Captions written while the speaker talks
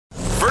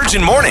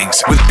Virgin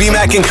Mornings with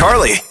BMAC and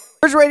Carly.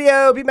 Virgin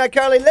Radio, BMAC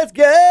Carly, let's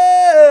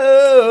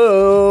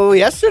go!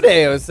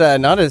 Yesterday it was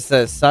not as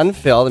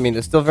sun-filled. I mean,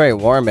 it's still very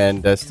warm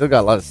and still got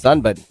a lot of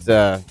sun, but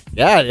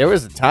yeah, there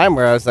was a time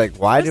where I was like,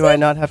 why do I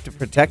not have to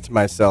protect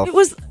myself?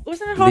 Wasn't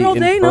it hot all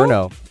day,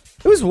 no?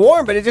 It was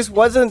warm, but it just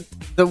wasn't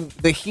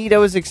the heat I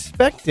was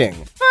expecting.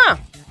 Huh.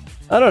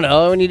 I don't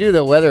know. When you do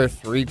the weather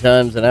 3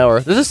 times an hour,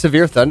 there's a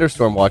severe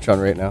thunderstorm watch on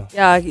right now.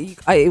 Yeah,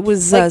 it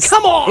was...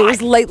 come on! It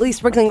was lightly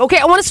sprinkling. Okay,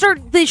 I want to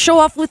start the show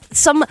off with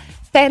some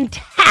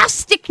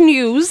fantastic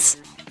news.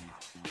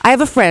 I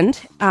have a friend.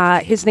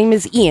 His name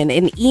is Ian,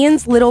 and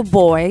Ian's little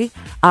boy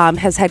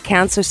has had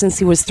cancer since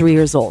he was 3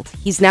 years old.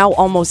 He's now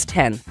almost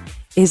 10.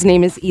 His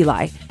name is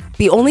Eli.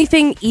 The only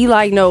thing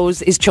Eli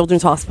knows is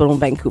Children's Hospital in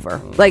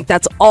Vancouver. Like,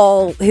 that's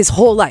all his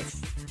whole life.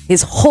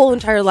 His whole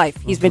entire life,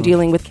 he's been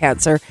dealing with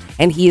cancer,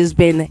 and he has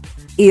been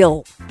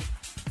ill.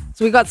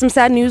 So we got some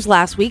sad news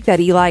last week that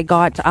Eli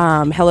got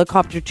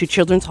helicoptered to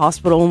Children's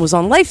Hospital and was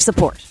on life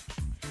support.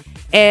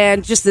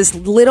 And just this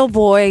little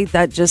boy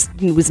that just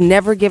was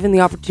never given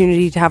the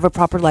opportunity to have a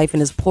proper life, and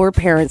his poor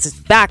parents is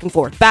back and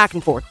forth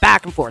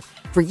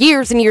for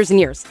years and years and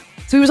years.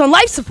 So he was on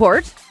life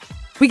support.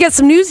 We get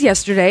some news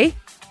yesterday.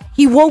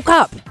 He woke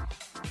up.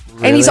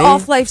 Really? And he's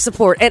off life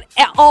support. And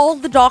all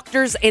the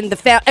doctors and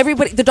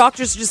the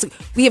doctors just,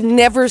 we have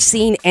never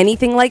seen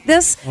anything like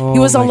this. He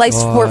was on life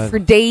support for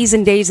days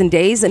and days and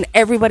days, and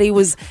everybody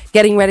was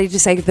getting ready to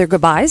say their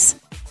goodbyes.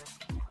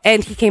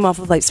 And he came off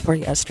of life support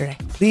yesterday.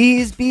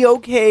 Please be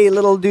okay,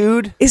 little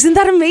dude. Isn't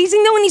that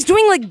amazing, though? And he's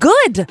doing,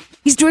 good.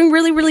 He's doing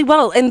really, really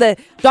well. And the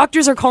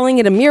doctors are calling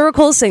it a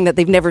miracle, saying that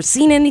they've never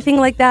seen anything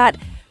like that.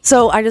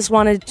 So I just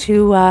wanted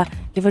to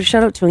give a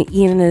shout out to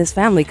Ian and his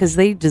family, because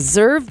they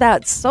deserve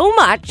that so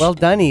much. Well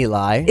done,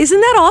 Eli. Isn't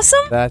that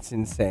awesome? That's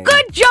insane.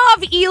 Good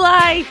job,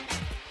 Eli.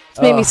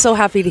 It's made me so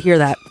happy to hear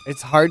that.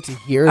 It's hard to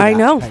hear that I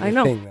know.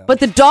 thing,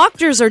 But the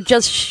doctors are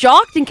just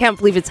shocked and can't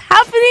believe it's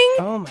happening.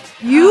 Oh my God.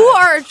 You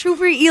are a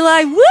trooper,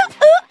 Eli.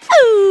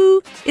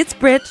 Woo-hoo-hoo. It's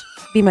Brit.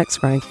 BMX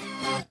crying.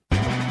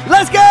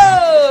 Let's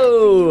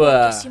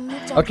go!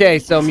 Okay,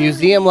 so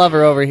museum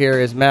lover over here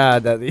is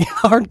mad that the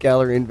art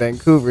gallery in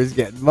Vancouver is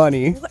getting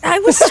money. I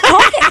was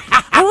talking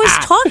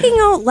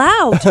out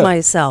loud to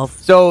myself.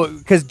 So,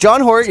 because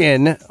John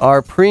Horgan,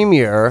 our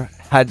premier,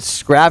 had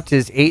scrapped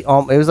his it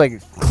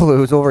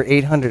was over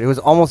 800, it was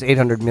almost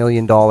 $800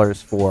 million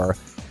for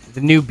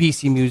the new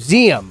BC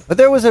Museum. But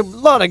there was a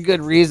lot of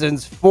good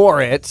reasons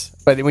for it.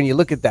 But when you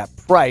look at that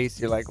price,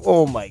 you're like,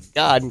 oh my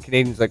God. And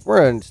Canadians are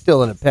like,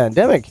 still in a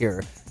pandemic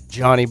here,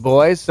 Johnny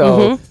boy.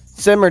 So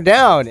simmer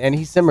down. And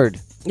he simmered.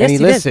 Yes, and he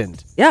listened.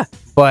 Did. Yeah.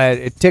 But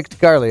it ticked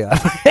Carly up.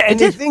 And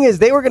the thing is,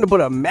 they were going to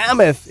put a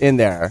mammoth in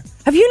there.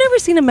 Have you never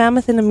seen a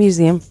mammoth in a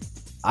museum?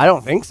 I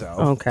don't think so.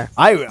 Okay.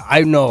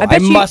 I know. I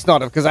must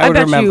not have, because I would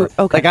remember.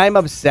 Okay. Like, I'm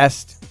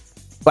obsessed.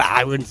 Well,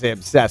 I wouldn't say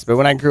obsessed, but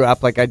when I grew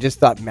up, like, I just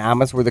thought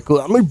mammoths were the cool.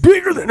 I'm like,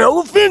 bigger than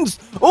elephants.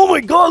 Oh my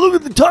God, look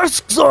at the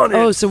tusks on it.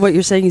 Oh, so what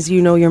you're saying is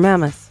you know your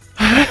mammoth.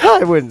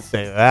 I wouldn't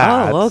say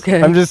that. Oh,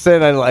 okay. I'm just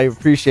saying I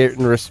appreciate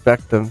and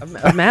respect them.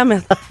 A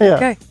mammoth. Yeah.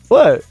 Okay.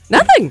 What?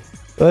 Nothing.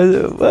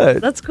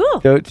 What? That's cool.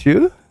 Don't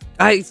you?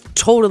 I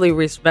totally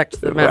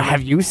respect the mammoth.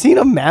 Have you seen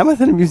a mammoth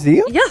in a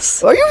museum?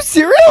 Yes. Are you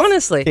serious?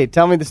 Honestly. Okay,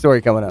 tell me the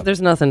story coming up.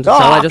 There's nothing to tell.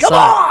 I just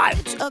saw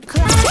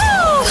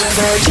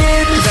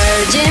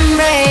Virgin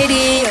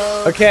Radio.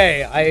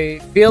 Okay, I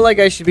feel like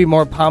I should be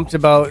more pumped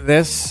about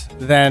this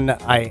than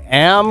I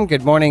am.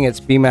 Good morning,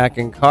 it's BMAC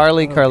and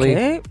Carly. Okay.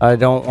 Carly, I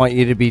don't want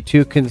you to be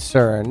too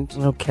concerned,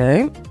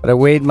 Okay. but I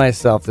weighed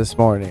myself this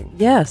morning.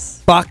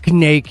 Yes. Buck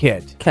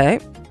naked. Okay.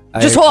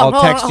 Just hold on.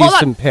 I'll text you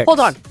some pics. Hold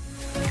on.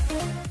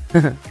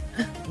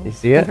 You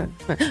see it?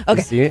 Okay.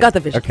 You see it? Got the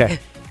vision. Okay.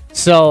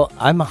 So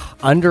I'm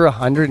under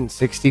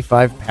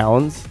 165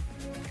 pounds.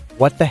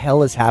 What the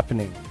hell is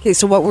happening? Okay,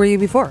 so what were you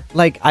before?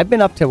 Like, I've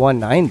been up to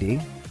 190.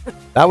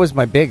 That was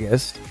my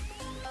biggest.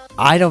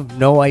 I have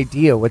no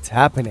idea what's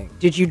happening.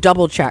 Did you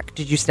double check?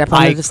 Did you step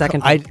on the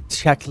second? I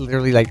checked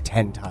literally like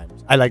 10 times.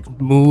 I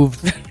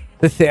moved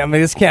the thing. I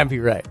mean, this can't be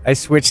right. I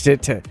switched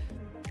it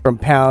from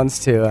pounds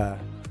to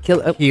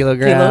kilograms.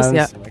 Kilos,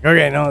 yeah. I'm like,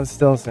 okay, no, it's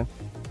still the same.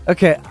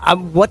 Okay,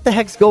 what the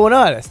heck's going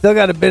on? I still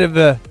got a bit of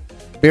a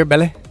beer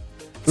belly.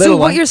 So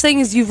what you're saying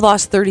is you've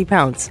lost 30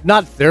 pounds.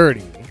 Not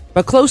 30.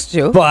 But close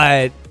to.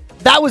 But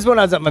that was when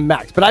I was at my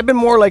max. But I've been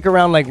more like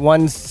around like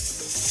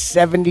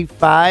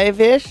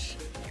 175-ish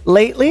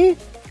lately.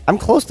 I'm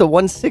close to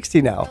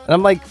 160 now. And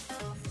I'm like,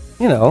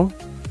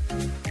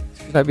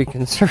 should I be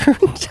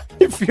concerned?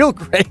 I feel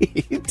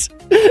great.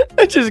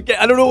 I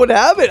don't know what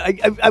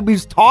happened. I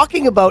was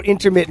talking about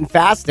intermittent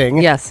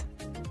fasting. Yes.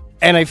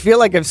 And I feel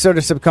like I've sort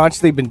of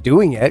subconsciously been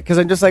doing it because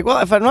I'm just like, well,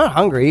 if I'm not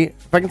hungry,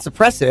 if I can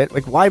suppress it,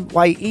 like, why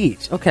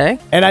eat? Okay.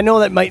 And I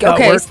know that might not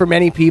work for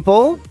many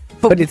people,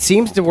 but it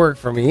seems to work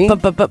for me.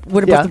 But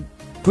what about the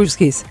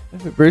brewskis?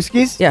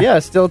 Brewskis? Yeah,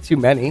 still too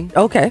many.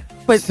 Okay.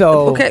 But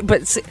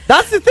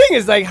that's the thing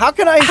is, like, how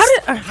can I...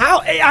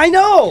 I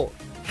know.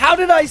 How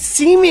did I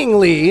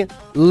seemingly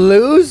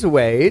lose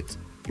weight?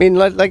 I mean,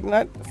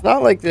 it's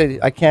not like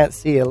I can't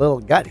see a little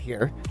gut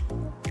here.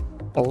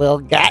 a little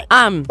guy.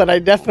 Um, But I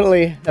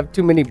definitely have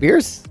too many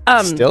beers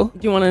still. Do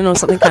you want to know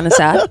something kind of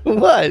sad?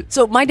 What?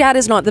 So my dad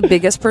is not the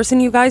biggest person,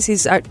 you guys.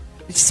 He's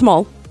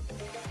small.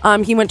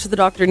 He went to the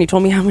doctor and he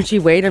told me how much he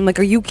weighed. I'm like,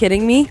 are you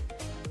kidding me?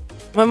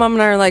 My mom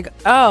and I are like,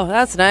 oh,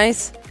 that's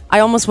nice. I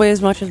almost weigh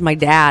as much as my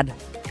dad.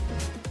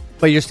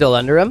 But you're still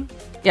under him?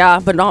 Yeah,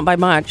 but not by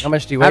much. How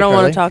much do you weigh, I don't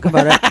want Carly? to talk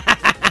about it.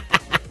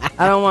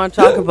 I don't want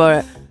to talk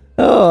about it.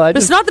 Oh,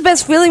 It's not the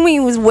best feeling when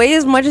you weigh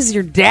as much as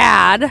your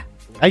dad.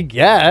 I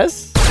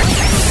guess.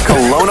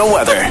 Kelowna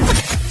weather.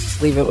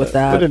 Just leave it with What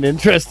that. an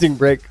interesting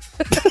break.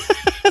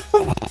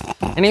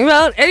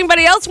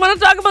 Anybody else want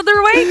to talk about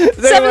their weight?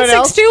 Is anyone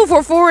else?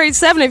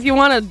 762-4487 if you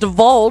want to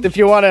divulge. If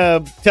you want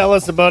to tell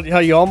us about how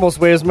you almost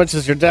weigh as much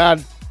as your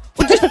dad.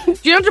 Do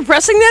you know how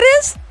depressing that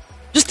is?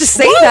 Just to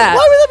say What? that.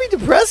 Why would that be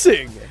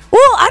depressing?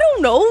 Well, I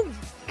don't know.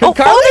 Oh,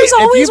 Carly, fathers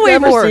always if you've weigh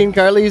never more. seen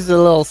Carly's a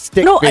little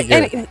stick No,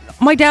 figure.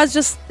 my dad's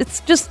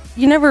it's just,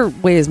 you never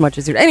weigh as much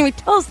as your. Anyway,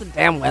 tell us the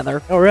damn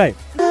weather. All right.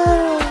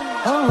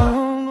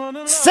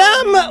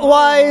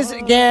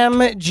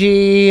 Samwise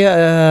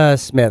G.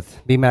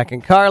 Smith, B-Mac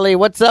and Carly.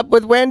 What's up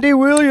with Wendy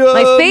Williams?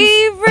 My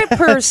favorite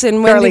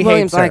person, Carly Wendy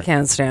Williams. hates her. I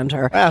can't stand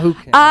her. Who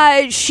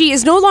can? She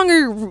is no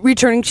longer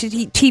returning to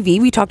TV.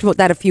 We talked about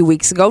that a few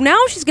weeks ago. Now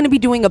she's going to be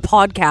doing a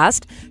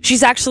podcast.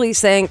 She's actually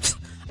saying,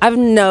 I have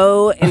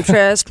no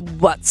interest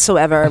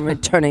whatsoever in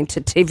returning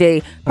to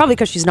TV. Probably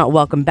because she's not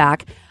welcome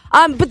back.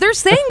 But they're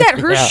saying that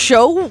her Yeah.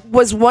 show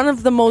was one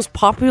of the most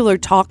popular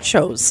talk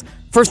shows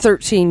for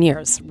 13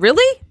 years.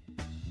 Really?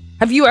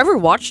 Have you ever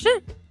watched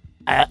it?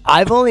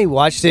 I've only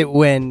watched it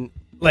when,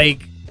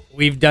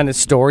 we've done a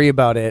story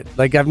about it.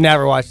 I've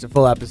never watched a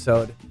full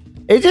episode.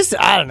 It just,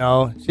 I don't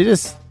know. She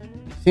just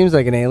seems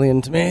like an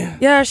alien to me.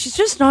 Yeah, she's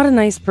just not a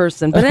nice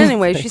person. But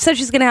anyway, she said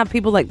she's going to have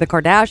people like the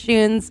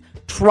Kardashians,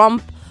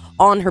 Trump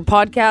on her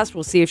podcast.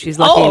 We'll see if she's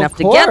lucky enough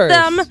to get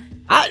them.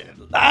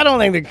 I don't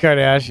think the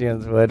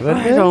Kardashians would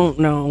I they? don't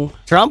know.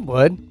 Trump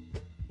would.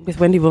 With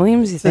Wendy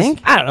Williams, you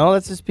think? I don't know.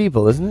 That's just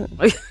people, isn't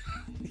it?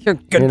 Good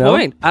You know?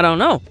 point. I don't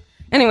know.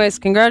 Anyways,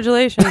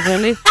 congratulations,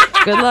 Wendy.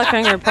 Good luck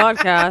on your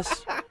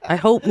podcast. I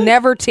hope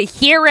never to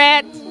hear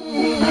it.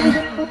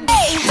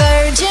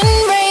 Virgin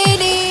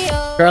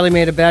Radio. Carly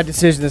made a bad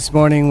decision this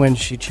morning when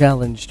she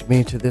challenged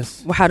me to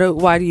this.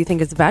 Why do you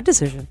think it's a bad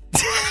decision?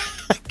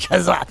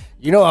 Because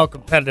you know how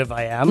competitive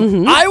I am.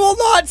 Mm-hmm. I will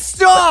not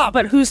stop.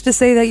 But who's to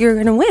say that you're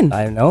going to win?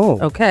 I know.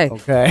 Okay.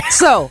 Okay.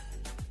 So,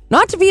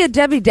 not to be a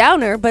Debbie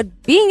Downer,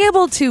 but being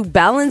able to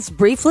balance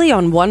briefly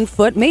on one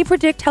foot may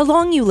predict how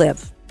long you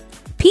live.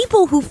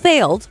 People who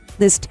failed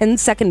this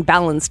 10-second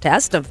balance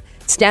test of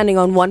standing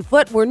on one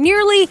foot were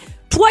nearly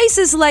twice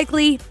as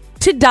likely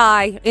to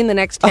die in the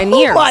next 10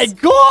 years. Oh my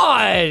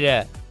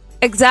God.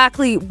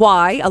 Exactly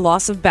why a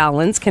loss of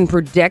balance can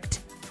predict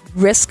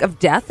risk of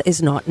death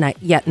is not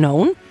yet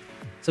known.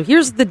 So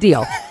here's the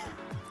deal.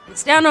 You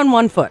stand on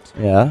one foot,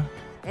 Yeah.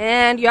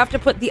 and you have to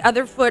put the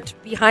other foot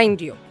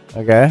behind you.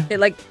 Okay.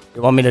 Okay,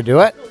 You want me to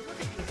do it?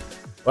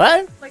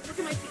 What? look at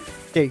my feet.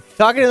 Okay.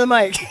 Talking to the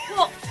mic.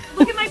 Well,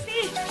 look at my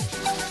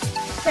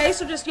feet. Okay,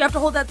 so just you have to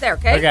hold that there,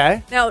 okay?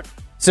 Okay. Now,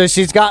 So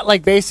she's got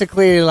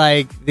basically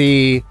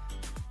the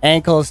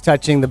ankles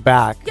touching the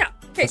back. yeah.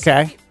 Okay.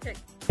 Okay. So,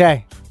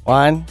 Okay.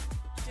 1,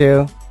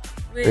 2,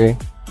 3,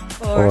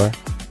 4,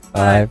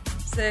 5,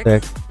 6,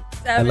 6.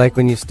 7. I like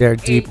when you stare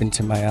deep 8,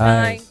 into my 9.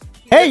 eyes. Can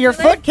you Hey, lift your your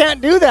leg? foot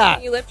can't do that.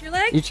 Can you lift your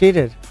leg? You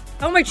cheated.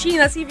 How am I cheating?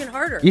 That's even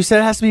harder. You said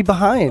it has to be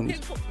behind. Okay,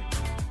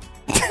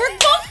 we're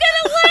both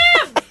gonna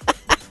live.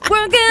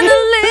 We're gonna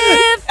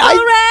live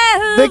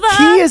forever. The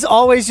key is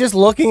always just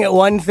looking at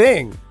one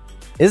thing,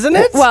 isn't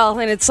it? Well,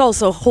 and it's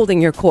also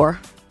holding your core.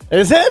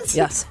 Is it?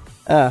 Yes.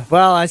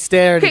 Well, I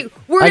stared. Okay,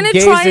 we're I gonna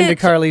gazed try into it.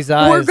 Carly's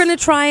eyes. We're gonna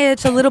try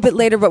it a little bit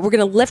later, but we're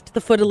gonna lift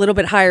the foot a little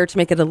bit higher to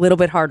make it a little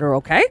bit harder.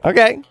 Okay.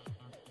 Okay.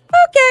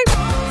 Okay.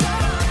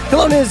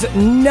 Kelowna's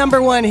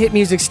 #1 hit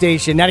music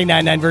station,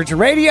 99.9 Virgin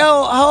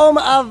Radio, home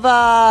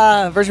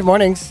of Virgin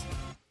Mornings.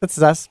 This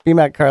is us,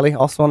 B-Mac, Carly,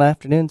 also on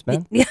afternoons,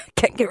 man. Yeah,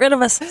 can't get rid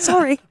of us.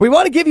 Sorry. We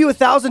want to give you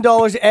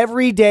 $1,000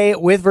 every day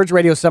with Virgin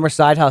Radio Summer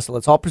Side Hustle.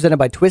 It's all presented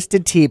by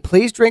Twisted Tea.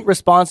 Please drink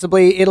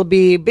responsibly. It'll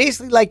be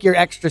basically like your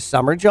extra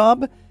summer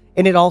job,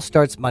 and it all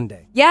starts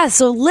Monday. Yeah,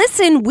 so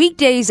listen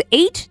weekdays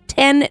 8,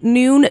 10,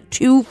 noon,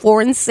 2,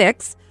 4, and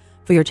 6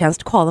 for your chance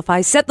to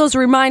qualify. Set those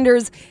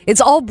reminders. It's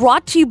all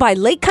brought to you by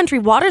Lake Country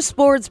Water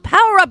Sports.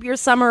 Power up your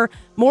summer.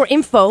 More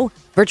info,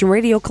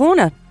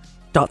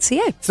 virginradiokelowna.ca.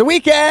 It's the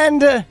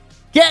weekend.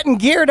 Getting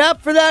geared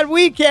up for that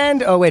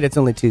weekend. Oh, wait, it's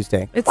only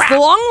Tuesday. It's the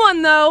long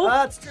one, though.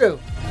 That's true.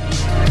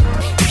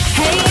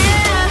 Hey,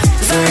 yeah.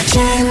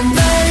 Virgin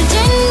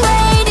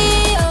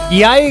Radio.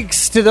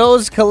 Yikes to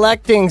those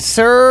collecting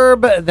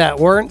CERB that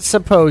weren't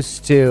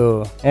supposed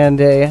to. And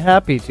a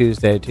happy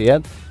Tuesday to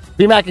you.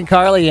 B-Mac and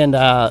Carly, and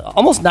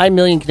almost 9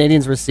 million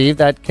Canadians received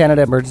that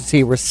Canada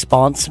Emergency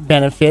Response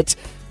Benefit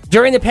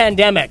during the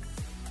pandemic.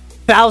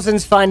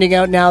 Thousands finding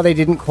out now they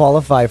didn't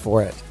qualify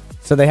for it.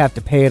 So they have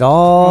to pay it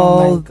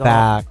all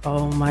back.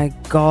 Oh my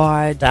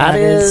God. That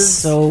is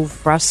so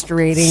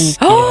frustrating.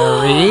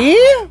 Scary.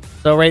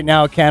 So right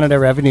now, Canada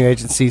Revenue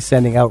Agency is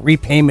sending out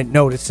repayment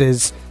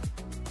notices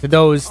to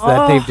those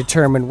that they've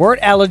determined weren't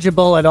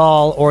eligible at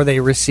all or they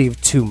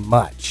received too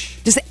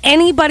much. Does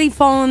anybody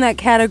fall in that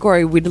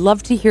category? We'd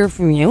love to hear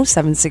from you.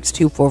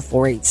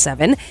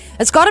 762-4487.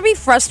 It's got to be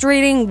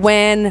frustrating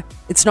when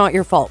it's not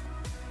your fault.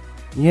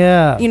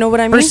 Yeah. You know what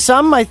I For mean?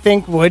 some, I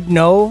think would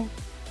know,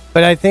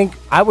 but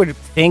I would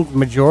think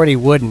majority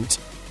wouldn't.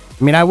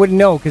 I mean, I wouldn't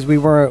know because we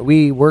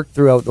worked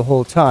throughout the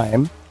whole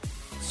time,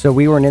 so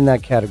we weren't in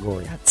that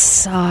category. That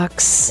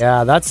sucks.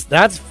 Yeah,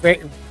 that's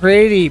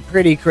pretty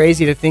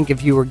crazy to think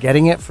if you were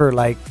getting it for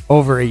like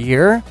over a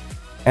year,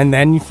 and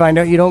then you find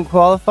out you don't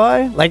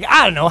qualify. Like,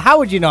 I don't know, how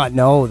would you not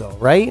know though,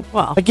 right?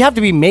 Well. like you have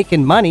to be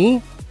making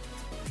money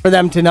for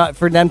them to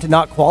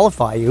not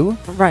qualify you.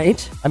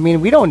 Right. I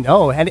mean, we don't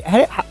know.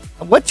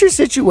 What's your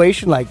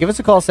situation like? Give us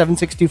a call,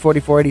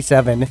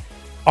 762-4487.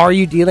 Are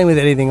you dealing with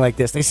anything like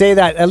this? They say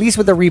that, at least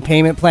with the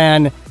repayment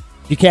plan,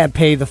 you can't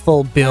pay the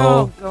full bill.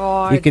 Oh,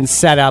 God. You can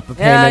set up a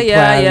payment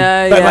Yeah,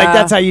 plan. But, like, yeah.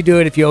 that's how you do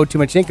it if you owe too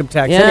much income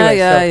tax. anyway,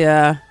 so-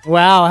 yeah.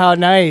 Wow, how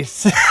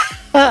nice.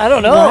 I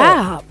don't know.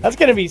 Wow. That's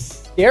going to be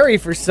scary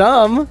for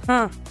some.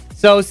 Huh.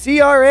 So,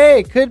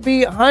 CRA could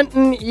be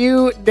hunting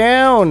you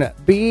down.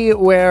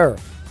 Beware.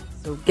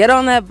 So get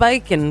on that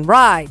bike and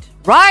ride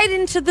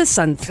into the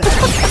sunset.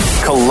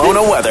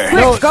 Kelowna weather.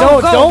 No,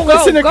 Go, don't go,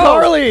 listen to go.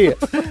 Carly.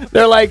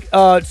 They're like,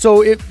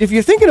 so if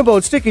you're thinking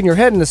about sticking your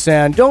head in the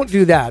sand, don't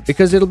do that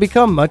because it'll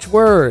become much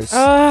worse.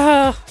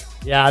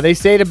 Yeah, they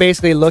say to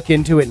basically look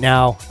into it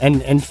now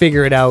and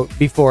figure it out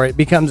before it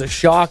becomes a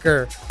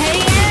shocker. Hey,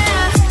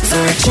 yeah.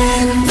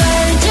 Virgin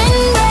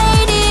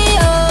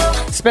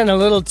Radio. Spent a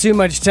little too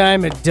much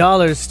time at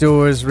dollar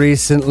stores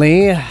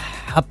recently,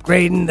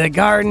 upgrading the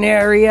garden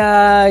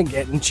area,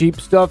 getting cheap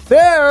stuff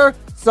there.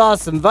 Saw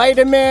some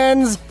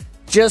vitamins.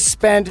 Just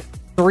spent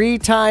 3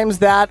 times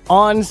that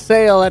on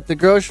sale at the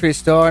grocery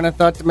store, and I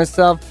thought to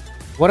myself,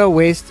 what a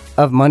waste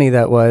of money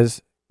that was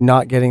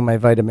not getting my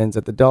vitamins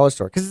at the dollar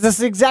store because it's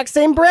the exact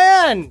same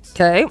brand.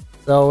 Okay.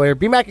 So we're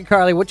B-Mac and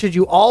Carly. What should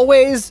you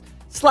always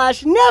 /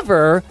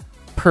 never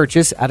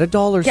purchase at a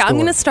dollar Yeah, store? I'm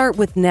going to start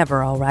with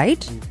never, all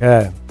right?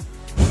 Okay.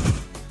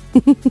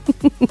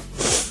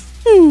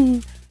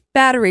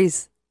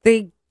 Batteries,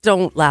 they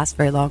don't last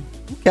very long.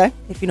 Okay.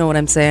 If you know what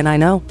I'm saying, I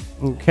know.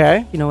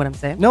 Okay. You know what I'm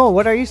saying? No,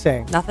 what are you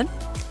saying? Nothing.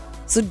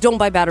 So don't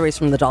buy batteries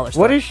from the dollar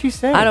store. What is she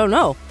saying? I don't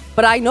know.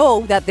 But I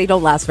know that they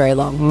don't last very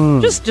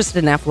long. Just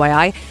an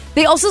FYI.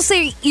 They also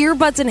say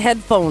earbuds and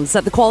headphones,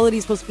 that the quality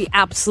is supposed to be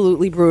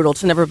absolutely brutal,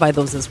 to never buy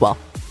those as well.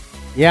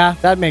 Yeah,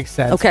 that makes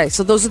sense. Okay,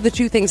 so those are the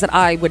 2 things that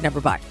I would never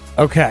buy.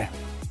 Okay.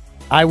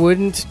 I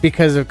wouldn't,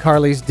 because of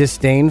Carly's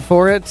disdain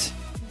for it,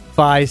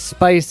 buy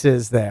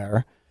spices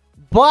there.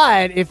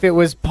 But if it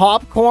was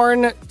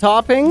popcorn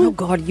topping, Oh,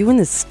 God, you and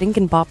this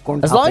stinking popcorn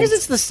as long as toppings.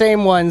 it's the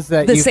same ones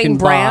that The you same can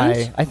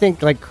brand? buy, I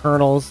think like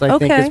Kernels, I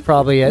think Okay. is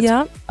probably it.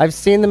 Yeah. I've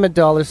seen them at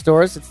dollar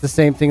stores. It's the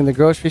same thing in the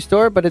grocery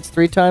store, but it's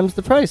 3 times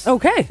the price.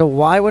 Okay. So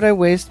why would I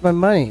waste my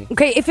money?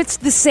 Okay, if it's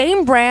the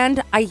same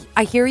brand, I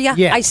hear you.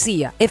 Yeah. I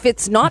see you. If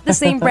it's not the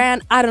same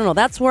brand, I don't know.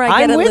 That's where I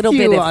get I'm a with little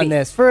you bit iffy. on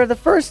this. For the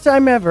first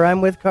time ever,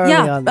 I'm with Carly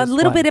Yeah, on this a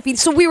little one. bit iffy.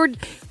 So we were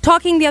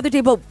talking the other day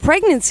about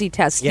pregnancy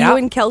tests. Yeah. You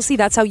and Kelsey,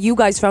 that's how you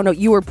guys found out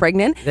you were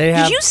pregnant. They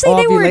have Did you say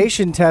they were?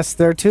 ovulation tests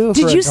there too.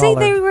 Did for you say $1.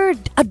 they were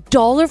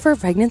 $1 for a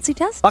pregnancy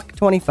test?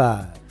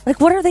 $1.25. Like,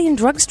 what are they in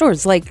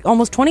drugstores? Like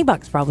almost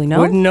 $20, probably. No.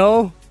 Wouldn't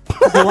know.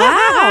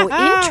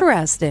 Wow,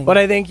 interesting. But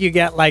I think you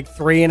get like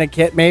 3 in a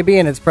kit maybe,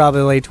 and it's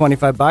probably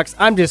 $25.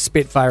 I'm just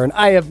spitfiring.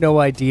 I have no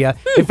idea.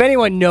 If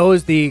anyone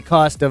knows the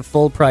cost of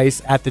full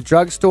price at the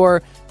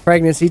drugstore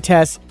pregnancy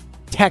tests,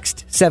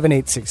 text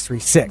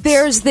 78636.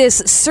 There's this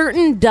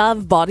certain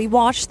Dove body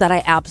wash that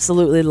I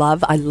absolutely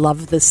love. I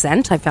love the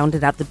scent. I found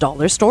it at the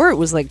dollar store. It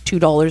was like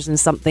 $2 and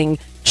something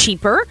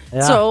cheaper.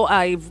 Yeah. So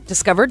I've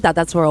discovered that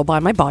that's where I'll buy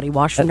my body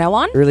wash from now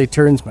on. It really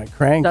turns my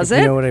crank. Does if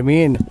it? You know what I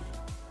mean?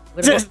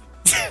 What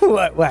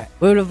about, What?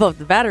 what about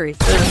the battery?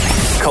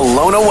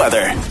 Kelowna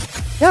weather.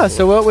 Yeah,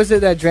 so what was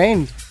it that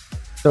drained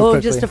so Oh,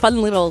 quickly? just a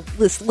fun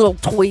this little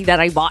toy that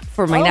I bought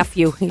for my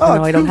nephew. Even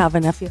though I don't have a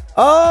nephew.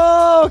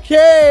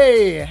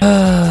 Okay.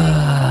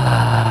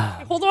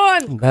 Hold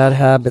on. Bad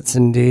habits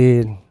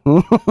indeed.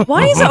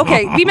 Why is it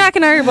okay? B-Mac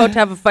and I are about to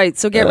have a fight,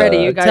 so get ready,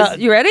 you guys.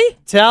 You ready?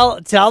 Tell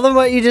them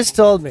what you just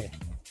told me.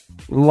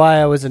 And why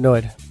I was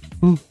annoyed.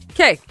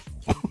 Okay.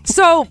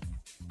 So,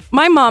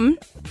 my mom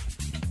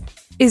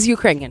is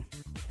Ukrainian.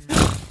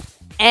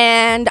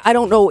 And I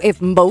don't know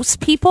if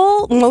most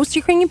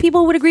Ukrainian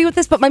people would agree with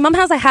this, but my mom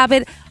has a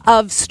habit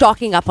of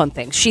stocking up on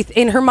things. She,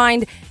 in her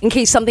mind, in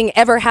case something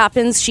ever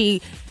happens,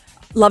 she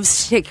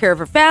loves to take care of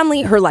her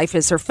family. Her life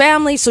is her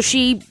family, so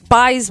she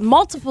buys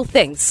multiple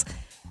things.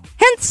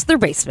 Hence their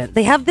basement.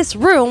 They have this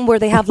room where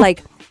they have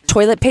like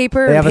toilet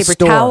paper, They and have a paper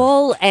store.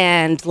 towel,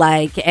 and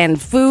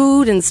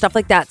food and stuff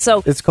like that.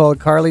 So It's called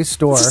Carly's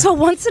Store. so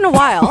once in a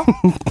while,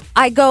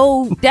 I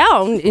go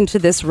down into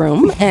this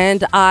room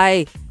and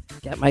I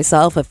get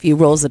myself a few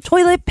rolls of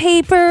toilet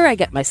paper. I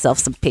get myself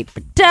some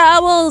paper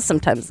towels.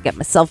 Sometimes I get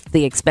myself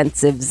the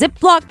expensive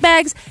Ziploc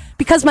bags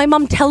because my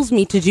mom tells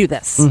me to do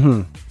this.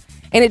 And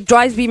it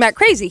drives BMAC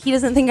crazy. He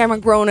doesn't think I'm a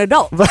grown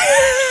adult.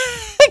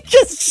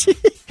 She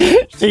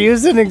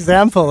used an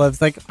example of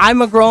like,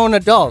 I'm a grown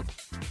adult.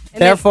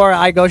 Therefore,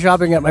 I go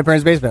shopping at my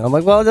parents' basement. I'm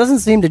like, well, it doesn't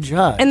seem to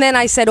judge. And then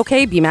I said,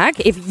 okay, BMAC,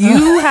 if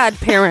you had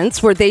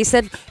parents where they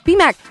said,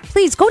 BMAC,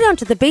 please go down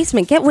to the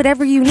basement, get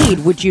whatever you need,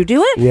 would you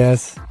do it?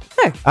 Yes.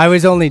 Okay. I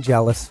was only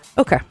jealous.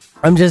 Okay.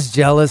 I'm just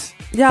jealous.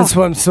 Yeah. That's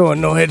why I'm so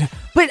annoyed.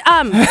 But Do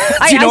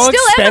you know I still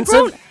expensive?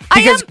 am a grown.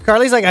 Because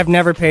Carly's like, I've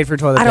never paid for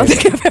toilet paper. I don't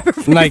think I've ever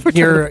paid like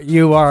for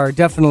you are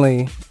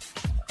definitely,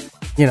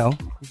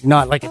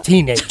 not like a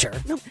teenager.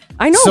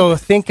 I know. So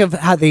think of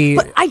how the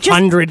But I just-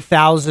 hundred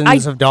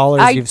thousands of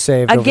dollars you've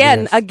saved. over the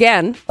years.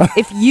 Again,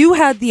 if you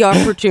had the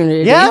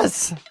opportunity,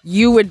 Yes.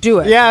 you would do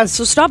it. Yes.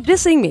 So stop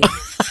dissing me.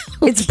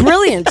 It's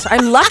brilliant.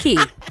 I'm lucky.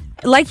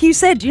 Like you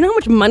said, do you know how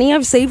much money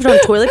I've saved on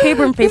toilet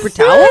paper and paper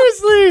towels?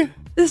 Seriously.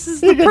 This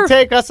is You the could perfect.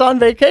 take us on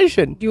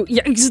vacation. There you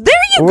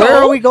go. Where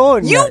are we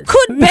going You next?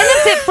 could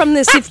benefit from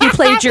this if you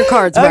played your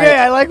cards right. Okay,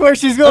 I like where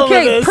she's going with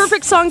Okay, this.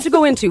 perfect song to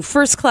go into.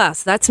 First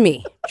Class. That's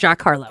me,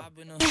 Jack Harlow.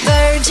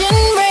 Virgin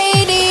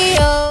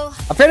Radio.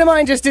 A friend of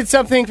mine just did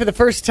something for the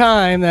first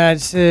time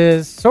that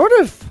is sort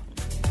of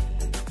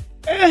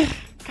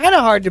kind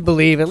of hard to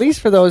believe, at least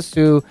for those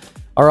who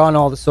are on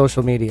all the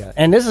social media.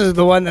 And this is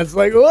the one that's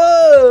like,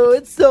 whoa,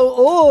 it's so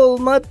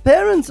old. My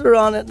parents are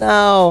on it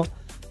now.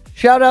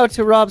 Shout out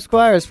to Rob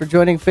Squires for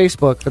joining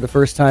Facebook for the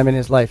first time in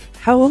his life.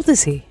 How old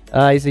is he?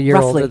 He's a year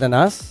Roughly. older than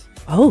us.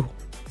 Oh.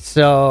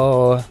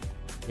 So,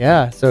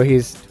 yeah, so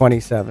he's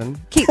 27.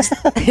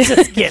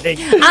 Just kidding.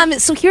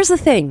 So here's the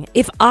thing.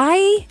 If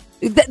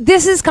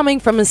this is coming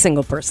from a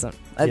single person,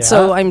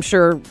 so Yeah. I'm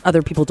sure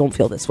other people don't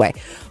feel this way.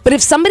 But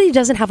if somebody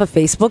doesn't have a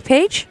Facebook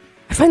page,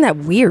 I find that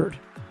weird.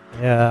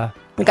 Yeah.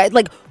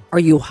 Are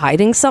you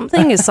hiding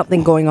something? Is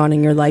something going on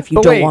in your life you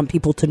But don't wait. want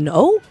people to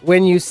know?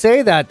 When you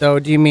say that, though,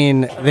 do you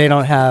mean they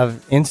don't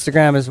have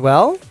Instagram as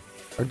well?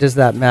 Or does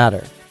that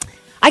matter?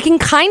 I can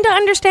kind of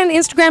understand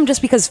Instagram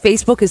just because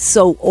Facebook is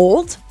so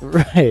old.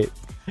 Right.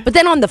 But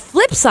then on the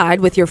flip side,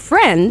 with your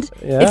friend,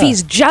 Yeah. if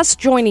he's just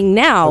joining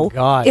now, Oh,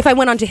 God. if I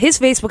went onto his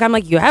Facebook, I'm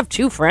like, you have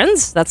 2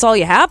 friends? That's all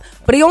you have?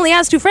 But he only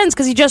has 2 friends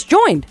because he just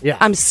joined. Yeah.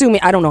 I'm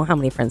assuming, I don't know how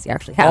many friends he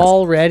actually has.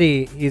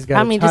 Already, he's got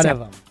How a many ton does he of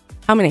have? them.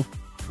 How many?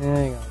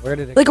 Hang on, where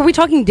did it Like, are we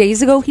talking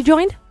days ago he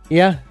joined?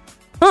 Yeah.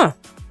 Huh.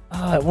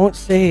 Oh, I won't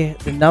say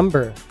the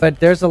number, but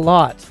there's a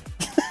lot.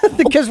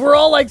 Because we're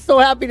all like so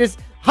happy to...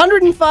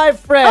 105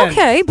 friends.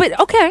 Okay, but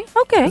okay.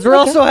 'Cause we're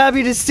all so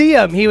happy to see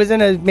him. He was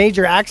in a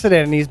major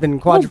accident and he's been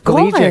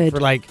quadriplegic God. for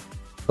like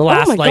the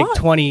last my God.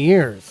 20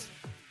 years.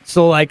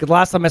 So like the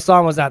last time I saw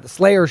him was at the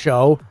Slayer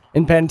show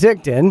in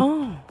Penticton.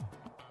 Oh.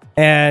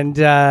 And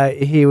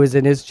he was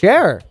in his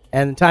chair.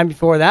 And the time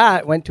before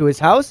that, went to his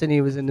house and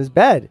he was in his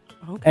bed.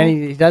 Okay. And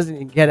he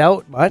doesn't get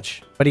out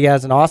much, but he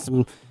has an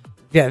awesome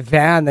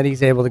van that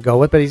he's able to go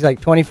with. But he's like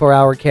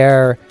 24-hour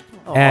care.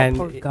 And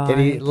poor guy.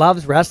 he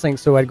loves wrestling,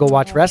 so I'd go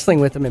watch wrestling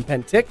with him in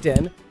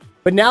Penticton.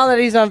 But now that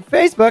he's on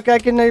Facebook, I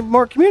can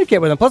more communicate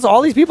with him. Plus,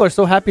 all these people are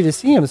so happy to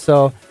see him.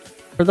 So,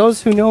 for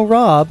those who know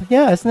Rob,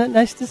 yeah, isn't that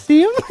nice to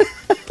see him?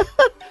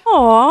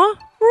 Aw,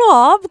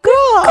 Rob.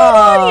 Good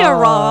on you,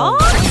 Rob.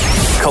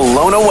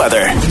 Kelowna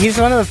weather. He's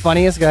one of the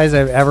funniest guys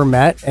I've ever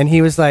met. And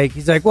he's like,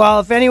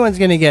 well, if anyone's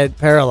going to get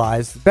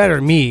paralyzed, better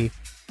me.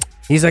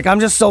 He's like, I'm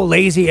just so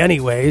lazy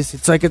anyways.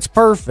 It's like, it's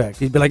perfect.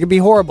 He'd be like, it'd be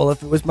horrible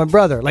if it was my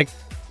brother. Like,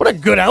 what a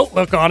good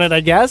outlook on it, I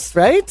guess,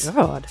 right?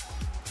 God.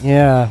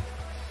 Yeah.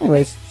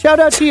 Anyways, shout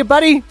out to you,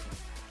 buddy.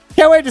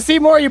 Can't wait to see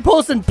more of you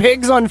posting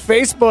pigs on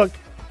Facebook.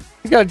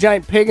 He's got a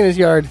giant pig in his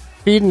yard,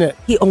 feeding it.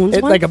 He owns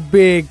It's one? like a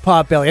big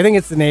pot belly. I think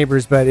it's the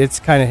neighbor's, but it's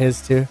kind of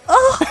his too.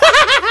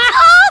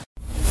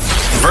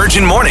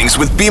 Virgin Mornings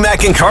with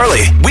BMAC and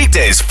Carly.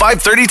 Weekdays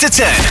 5:30 to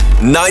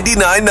 10.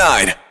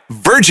 99.9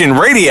 Virgin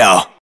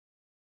Radio.